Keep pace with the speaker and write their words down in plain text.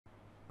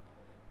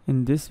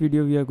In this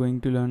video, we are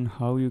going to learn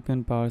how you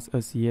can parse a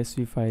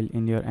CSV file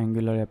in your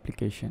Angular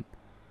application.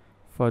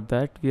 For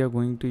that, we are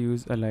going to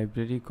use a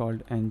library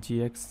called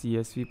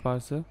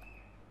ngx-csv-parser.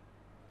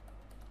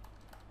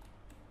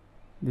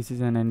 This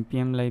is an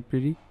npm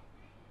library.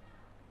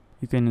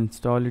 You can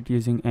install it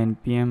using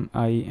npm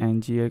i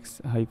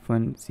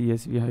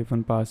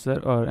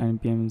ngx-csv-parser or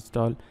npm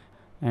install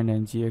and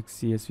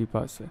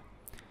ngx-csv-parser.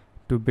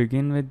 To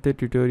begin with the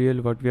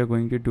tutorial, what we are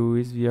going to do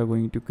is we are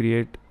going to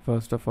create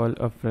first of all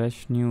a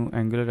fresh new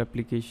Angular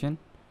application,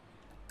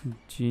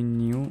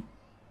 GNew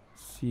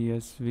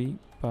CSV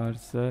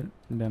parser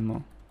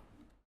demo.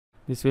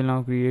 This will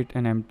now create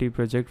an empty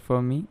project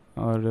for me,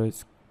 or a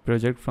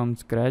project from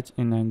scratch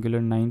in Angular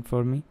 9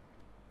 for me.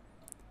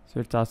 So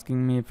it's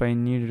asking me if I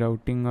need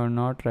routing or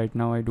not. Right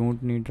now I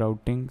don't need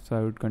routing, so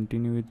I would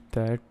continue with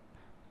that,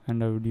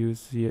 and I would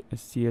use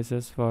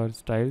CSS for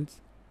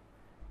styles.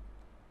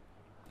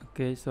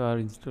 Okay, so our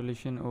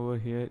installation over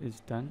here is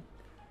done,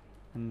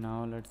 and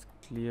now let's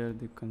clear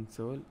the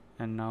console,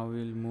 and now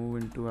we'll move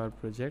into our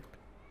project.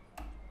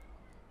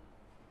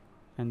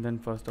 And then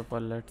first of all,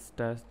 let's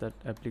test that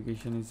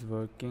application is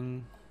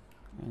working.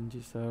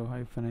 ngserve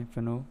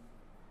 -o.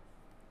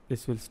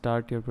 This will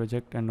start your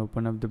project and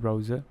open up the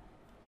browser.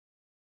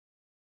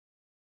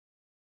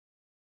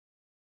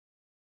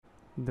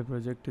 The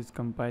project is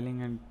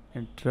compiling and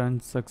it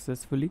runs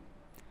successfully.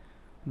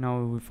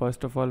 Now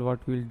first of all,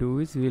 what we'll do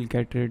is we'll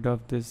get rid of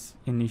this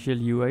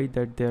initial UI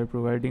that they are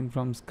providing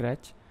from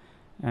scratch,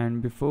 and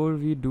before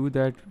we do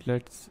that,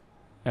 let's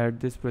add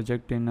this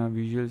project in a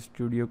Visual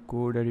Studio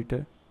Code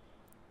editor.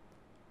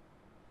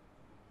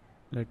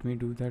 Let me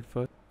do that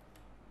first.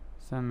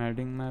 So I'm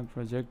adding my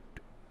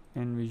project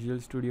in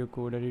Visual Studio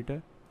Code editor,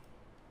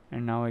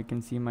 and now I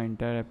can see my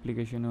entire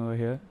application over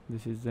here.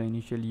 This is the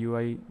initial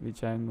UI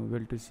which I am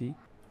able to see.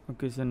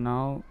 Okay, so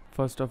now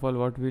first of all,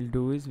 what we'll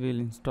do is we'll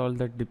install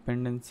that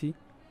dependency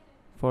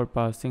for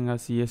parsing our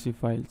CSV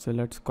file. So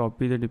let's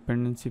copy the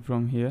dependency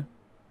from here.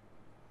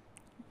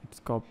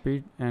 It's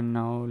copied, and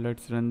now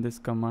let's run this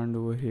command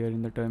over here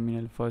in the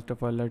terminal. First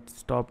of all, let's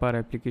stop our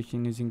application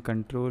using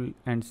Ctrl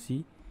and C,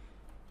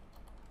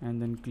 and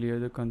then clear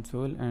the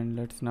console, and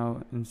let's now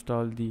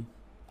install the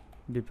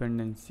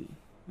dependency.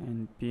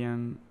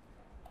 npm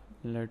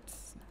let's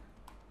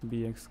be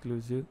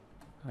exclusive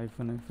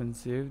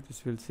 --save. This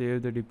will save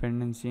the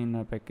dependency in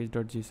our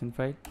package.json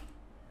file.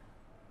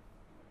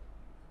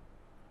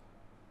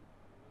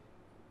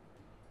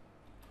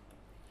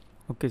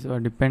 Okay, so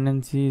our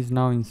dependency is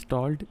now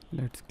installed.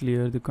 Let's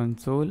clear the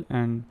console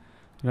and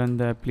run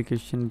the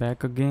application back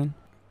again.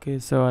 Okay,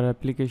 so our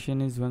application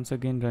is once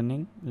again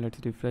running. Let's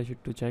refresh it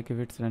to check if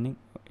it's running.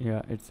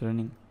 Yeah, it's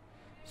running.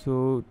 So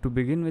to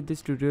begin with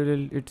this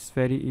tutorial, it's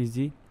very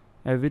easy.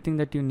 Everything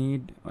that you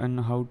need and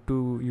how to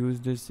use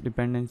this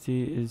dependency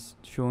is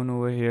shown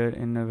over here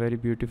in a very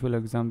beautiful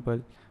example.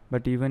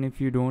 But even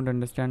if you don't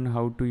understand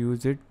how to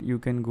use it, you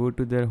can go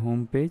to their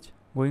home page.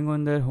 Going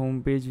on their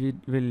home page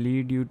will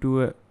lead you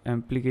to a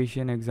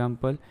application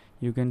example.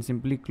 You can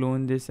simply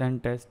clone this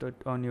and test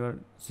it on your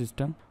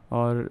system,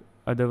 or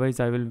otherwise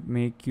I will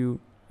make you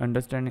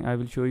understand. I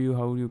will show you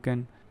how you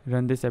can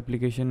run this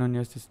application on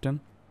your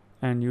system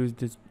and use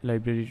this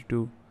library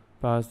to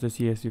parse the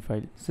CSV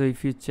file. So if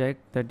you check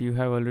that you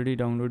have already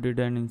downloaded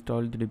and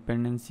installed the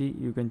dependency,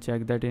 you can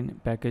check that in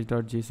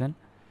package.json,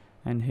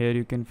 and here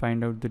you can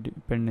find out the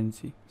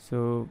dependency. So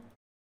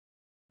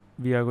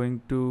we are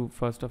going to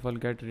first of all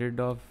get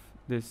rid of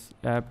this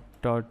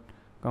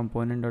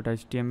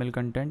app.component.html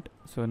content.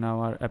 So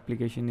now our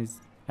application is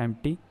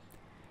empty.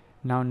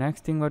 Now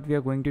next thing what we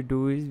are going to do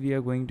is we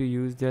are going to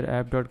use their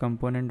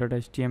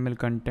app.component.html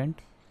content,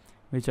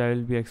 which I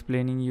will be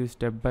explaining you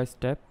step by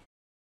step.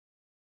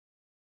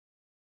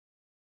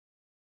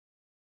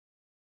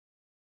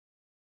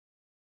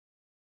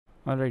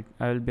 Alright,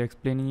 I will be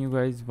explaining you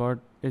guys what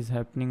is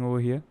happening over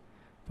here.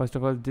 First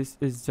of all, this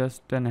is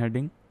just an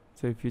heading.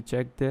 So if you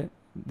check there,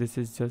 this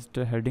is just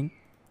a heading.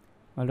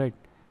 Alright,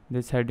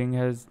 this heading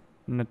has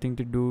nothing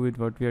to do with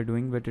what we are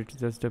doing, but it's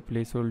just a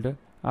placeholder.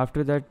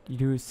 After that,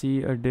 you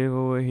see a div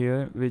over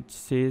here which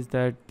says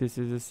that this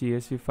is a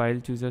CSV file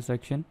chooser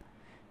section.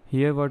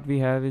 Here what we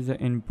have is an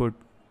input.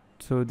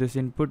 So this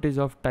input is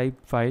of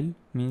type file,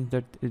 means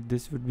that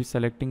this would be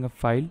selecting a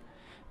file,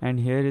 and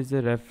here is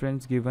a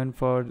reference given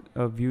for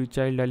a view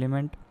child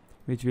element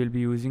which we'll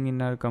be using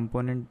in our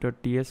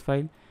component.ts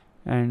file,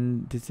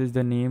 and this is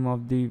the name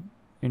of the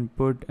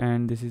input,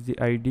 and this is the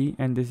ID,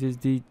 and this is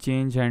the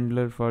change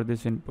handler for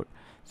this input.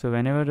 So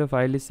whenever the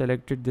file is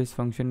selected, this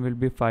function will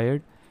be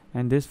fired,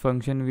 and this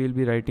function we will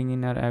be writing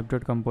in our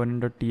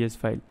app.component.ts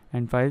file,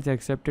 and files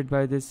accepted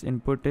by this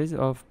input is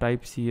of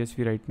type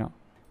CSV right now.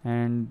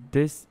 And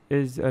this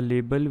is a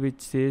label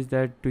which says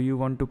that do you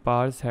want to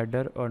parse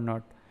header or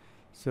not.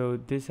 So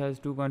this has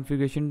two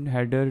configuration,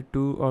 header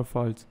true or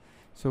false.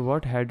 So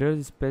what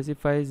header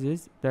specifies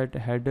is that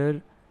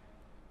header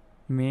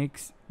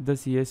makes the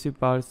CSV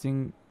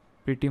parsing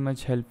pretty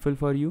much helpful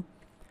for you.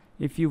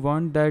 If you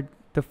want that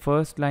the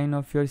first line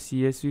of your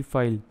CSV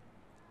file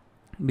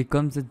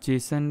becomes a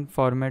JSON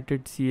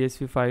formatted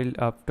CSV file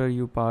after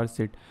you parse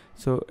it.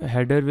 So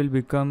header will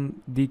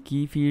become the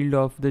key field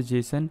of the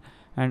JSON,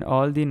 and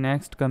all the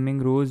next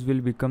coming rows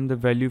will become the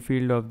value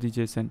field of the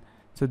JSON.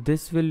 So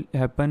this will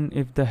happen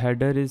if the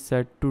header is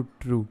set to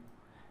true,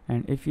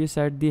 and if you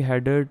set the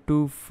header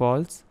to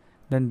false,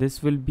 then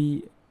this will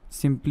be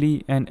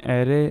simply an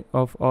array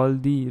of all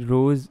the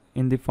rows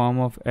in the form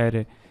of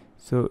array.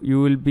 So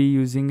you will be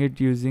using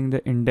it using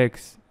the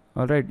index.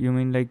 Alright, you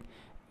mean like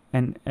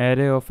an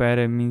array of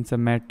array means a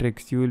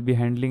matrix. You will be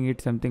handling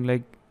it something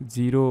like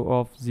 0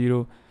 of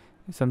 0,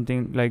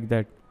 something like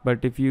that.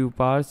 But if you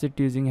parse it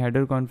using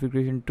header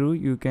configuration true,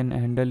 you can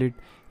handle it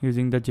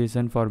using the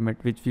JSON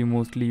format, which we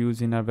mostly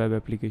use in our web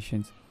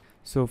applications.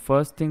 So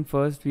first thing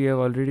first, we have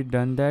already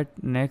done that.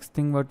 Next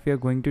thing what we are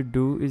going to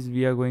do is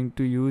we are going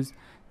to use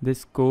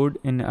this code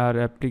in our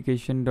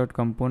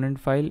application.component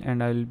file,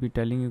 and I will be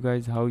telling you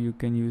guys how you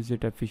can use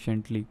it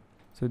efficiently.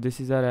 So this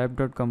is our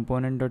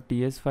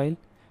app.component.ts file,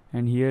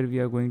 and here we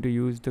are going to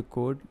use the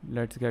code.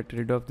 Let's get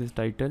rid of this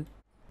title.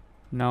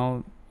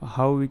 Now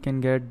how we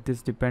can get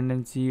this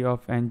dependency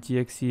of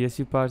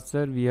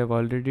ngx-csv-parser? We have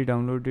already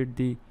downloaded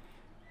the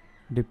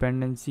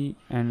dependency,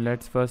 and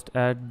let's first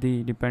add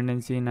the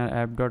dependency in our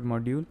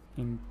app.module.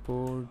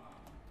 Import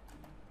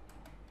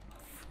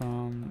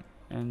from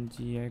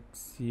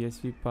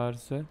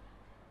ngx-csv-parser,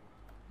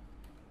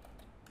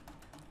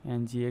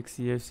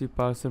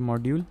 ngx-csv-parser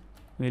module.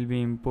 We'll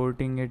be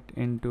importing it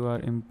into our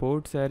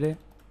imports array.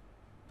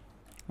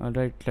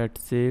 Alright,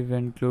 let's save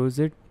and close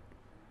it.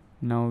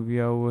 Now we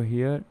are over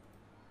here.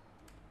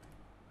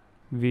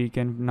 We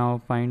can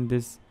now find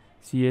this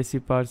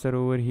CSV parser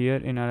over here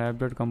in our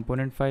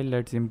app.component file.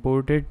 Let's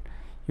import it.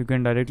 You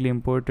can directly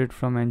import it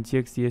from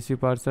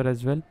ngx-csv-parser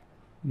as well.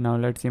 Now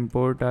let's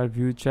import our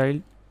view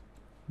child.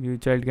 View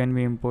child can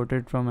be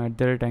imported from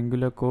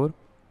 @Angular core.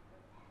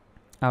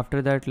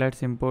 After that,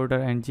 let's import our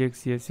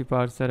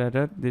ngx-csv-parser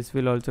error. This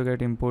will also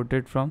get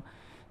imported from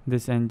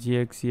this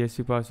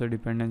ngx-csv-parser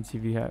dependency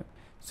we have.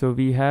 So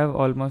we have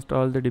almost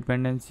all the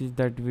dependencies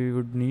that we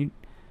would need,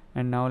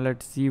 and now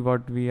let's see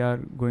what we are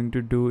going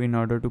to do in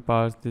order to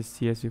parse this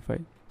CSV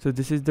file. So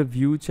this is the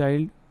view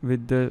child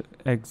with the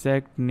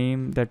exact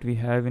name that we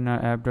have in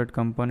our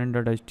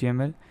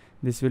app.component.html.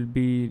 This will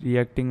be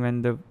reacting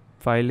when the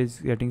file is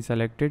getting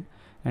selected,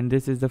 and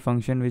this is the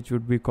function which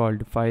would be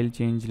called file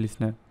change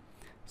listener.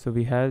 So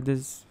we have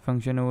this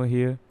function over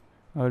here.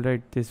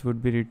 Alright, this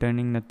would be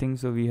returning nothing,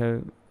 so we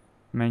have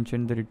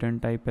mentioned the return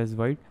type as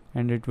void,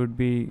 and it would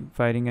be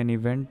firing an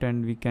event,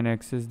 and we can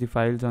access the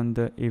files on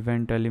the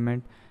event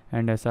element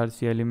and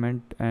src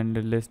element and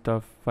the list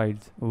of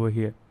files over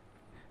here.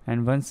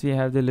 And once we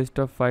have the list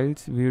of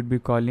files, we would be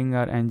calling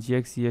our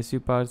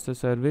ngx-csv-parser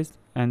service,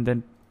 and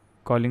then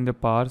calling the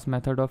parse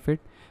method of it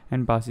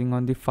and passing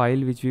on the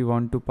file which we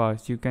want to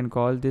parse. You can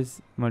call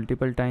this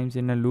multiple times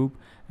in a loop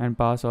and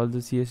pass all the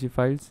CSV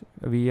files.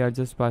 We are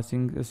just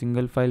passing a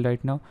single file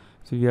right now,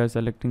 so we are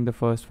selecting the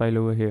first file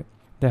over here.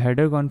 The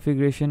header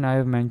configuration I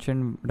have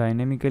mentioned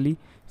dynamically,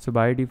 so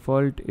by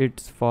default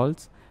it's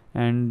false.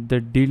 And the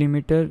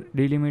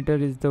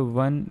delimiter is the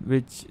one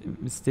which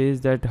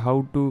says that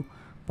how to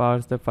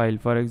parse the file.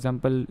 For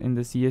example, in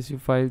the CSV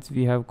files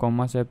we have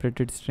comma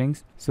separated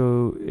strings.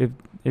 So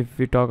if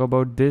we talk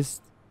about this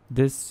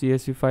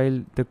CSV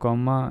file, the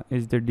comma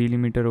is the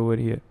delimiter over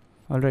here.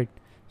 Alright,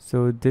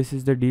 so this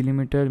is the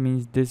delimiter,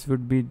 means this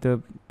would be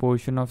the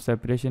portion of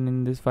separation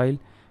in this file,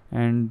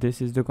 and this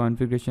is the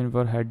configuration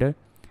for header,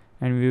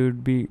 and we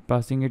would be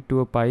passing it to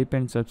a pipe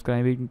and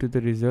subscribing to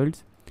the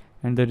results,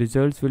 and the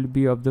results will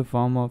be of the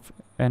form of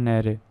an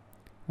array.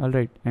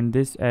 Alright, and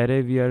this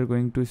array we are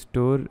going to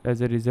store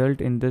as a result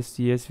in the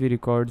CSV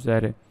records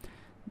array.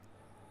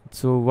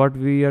 So what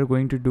we are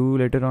going to do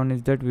later on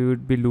is that we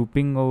would be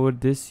looping over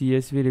this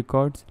CSV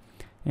records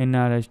in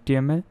our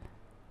HTML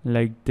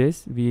like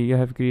this. We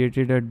have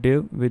created a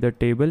div with a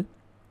table,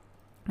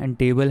 and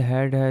table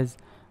head has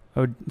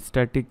a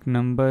static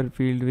number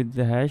field with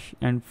the hash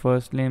and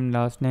first name,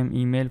 last name,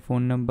 email,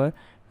 phone number,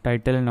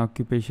 title and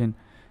occupation.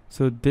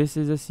 So this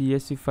is a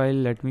CSV file.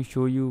 Let me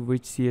show you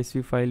which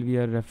CSV file we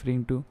are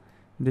referring to.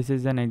 This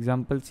is an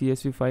example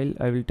CSV file.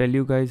 I will tell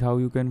you guys how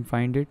you can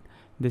find it.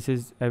 This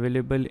is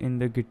available in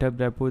the GitHub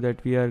repo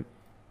that we are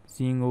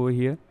seeing over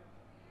here.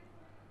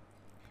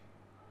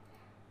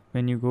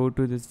 When you go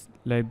to this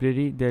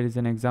library, there is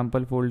an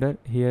example folder.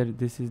 Here,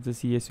 this is the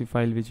CSV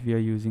file which we are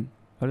using.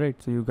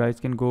 Alright, so you guys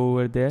can go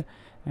over there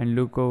and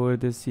look over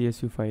this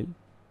CSV file.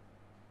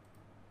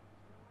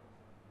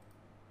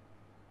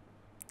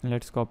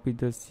 Let's copy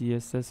the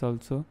CSS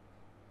also.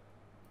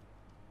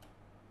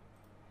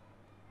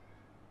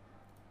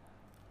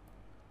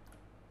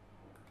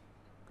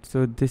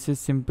 So this is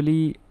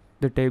simply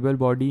the table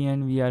body,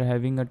 and we are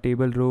having a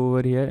table row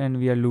over here, and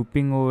we are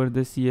looping over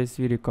the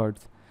CSV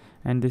records,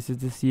 and this is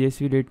the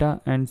CSV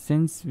data. And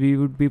since we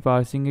would be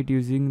parsing it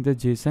using the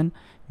JSON,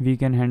 we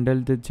can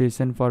handle the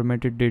JSON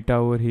formatted data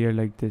over here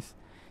like this.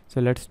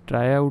 So let's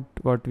try out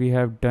what we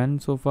have done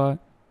so far.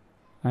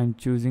 I'm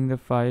choosing the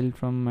file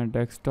from my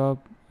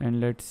desktop,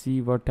 and let's see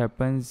what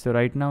happens. So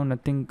right now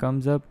nothing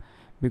comes up,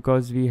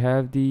 because we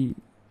have the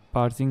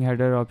parsing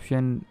header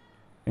option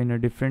in a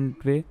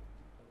different way.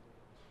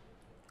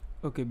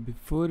 Okay,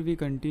 before we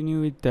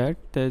continue with that,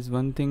 there's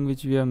one thing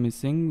which we are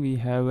missing. We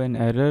have an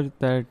error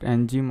that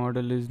ng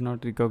model is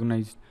not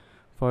recognized.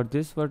 For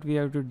this, what we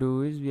have to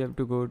do is we have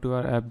to go to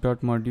our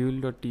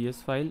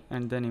app.module.ts file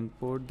and then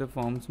import the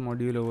forms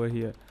module over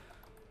here.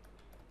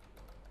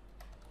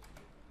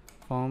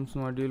 Forms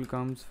module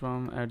comes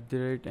from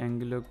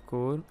 @Angular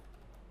core.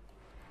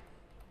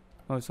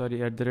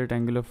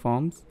 @Angular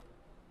forms.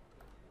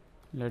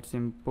 Let's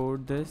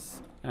import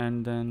this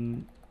and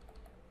then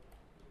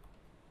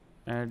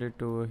add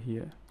it over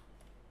here.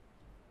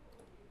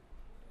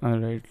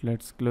 Alright,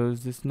 let's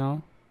close this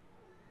now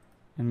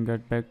and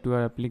get back to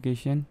our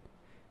application.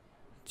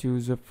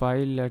 Choose a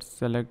file. Let's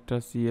select a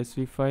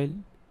CSV file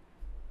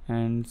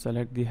and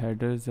select the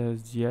headers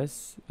as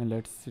yes, and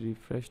let's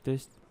refresh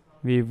this.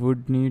 We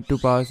would need to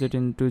pass it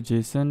into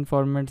JSON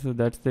format, so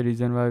that's the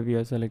reason why we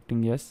are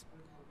selecting yes.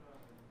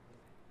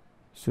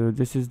 So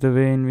this is the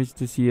way in which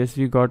the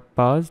CSV got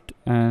passed,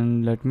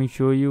 and let me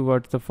show you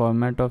what's the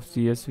format of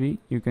CSV.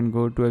 You can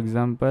go to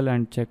example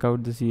and check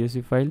out the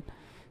CSV file.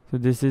 So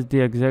this is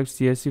the exact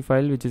CSV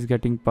file which is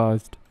getting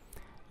passed.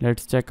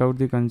 Let's check out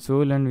the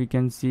console and we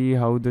can see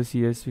how the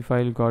CSV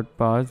file got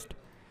passed.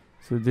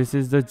 So this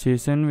is the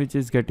JSON which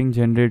is getting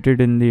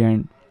generated in the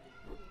end.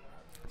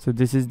 So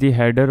this is the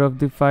header of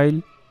the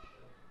file.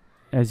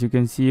 As you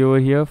can see over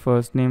here,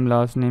 first name,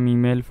 last name,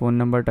 email, phone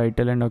number,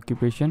 title and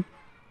occupation.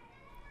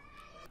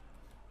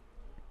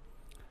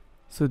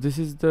 So this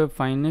is the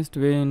finest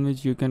way in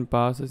which you can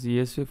pass a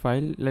CSV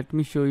file. Let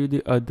me show you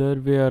the other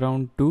way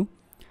around too,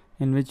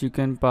 in which you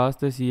can pass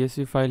the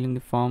CSV file in the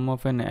form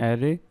of an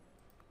array.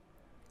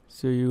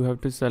 So you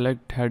have to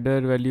select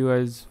header value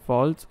as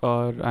false,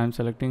 or I'm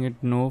selecting it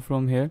no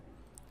from here,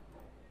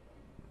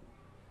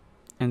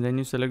 and then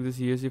you select the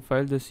CSV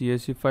file. The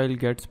CSV file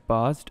gets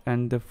passed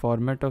and the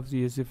format of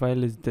CSV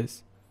file is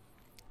this.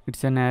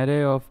 It's an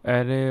array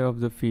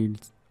of the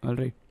fields.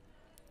 Alright,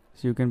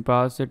 so you can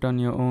pass it on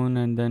your own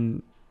and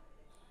then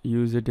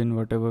use it in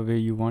whatever way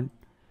you want.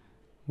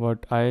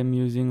 What I am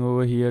using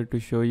over here to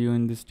show you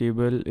in this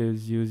table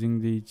is using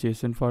the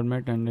JSON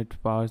format, and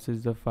it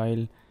parses the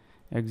file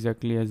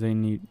exactly as I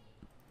need.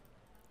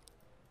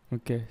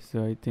 Okay,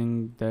 so I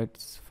think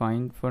that's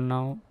fine for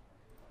now,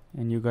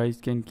 and you guys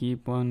can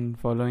keep on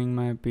following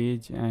my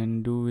page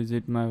and do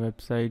visit my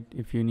website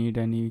if you need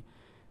any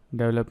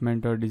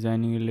development or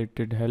designing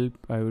related help.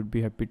 I would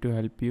be happy to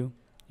help you.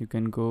 You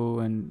can go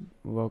and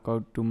walk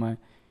out to my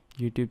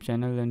YouTube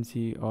channel and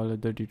see all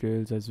other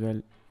details as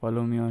well.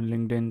 Follow me on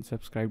LinkedIn,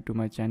 subscribe to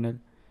my channel,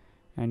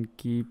 and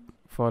keep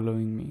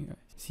following me.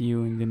 See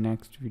you in the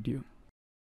next video.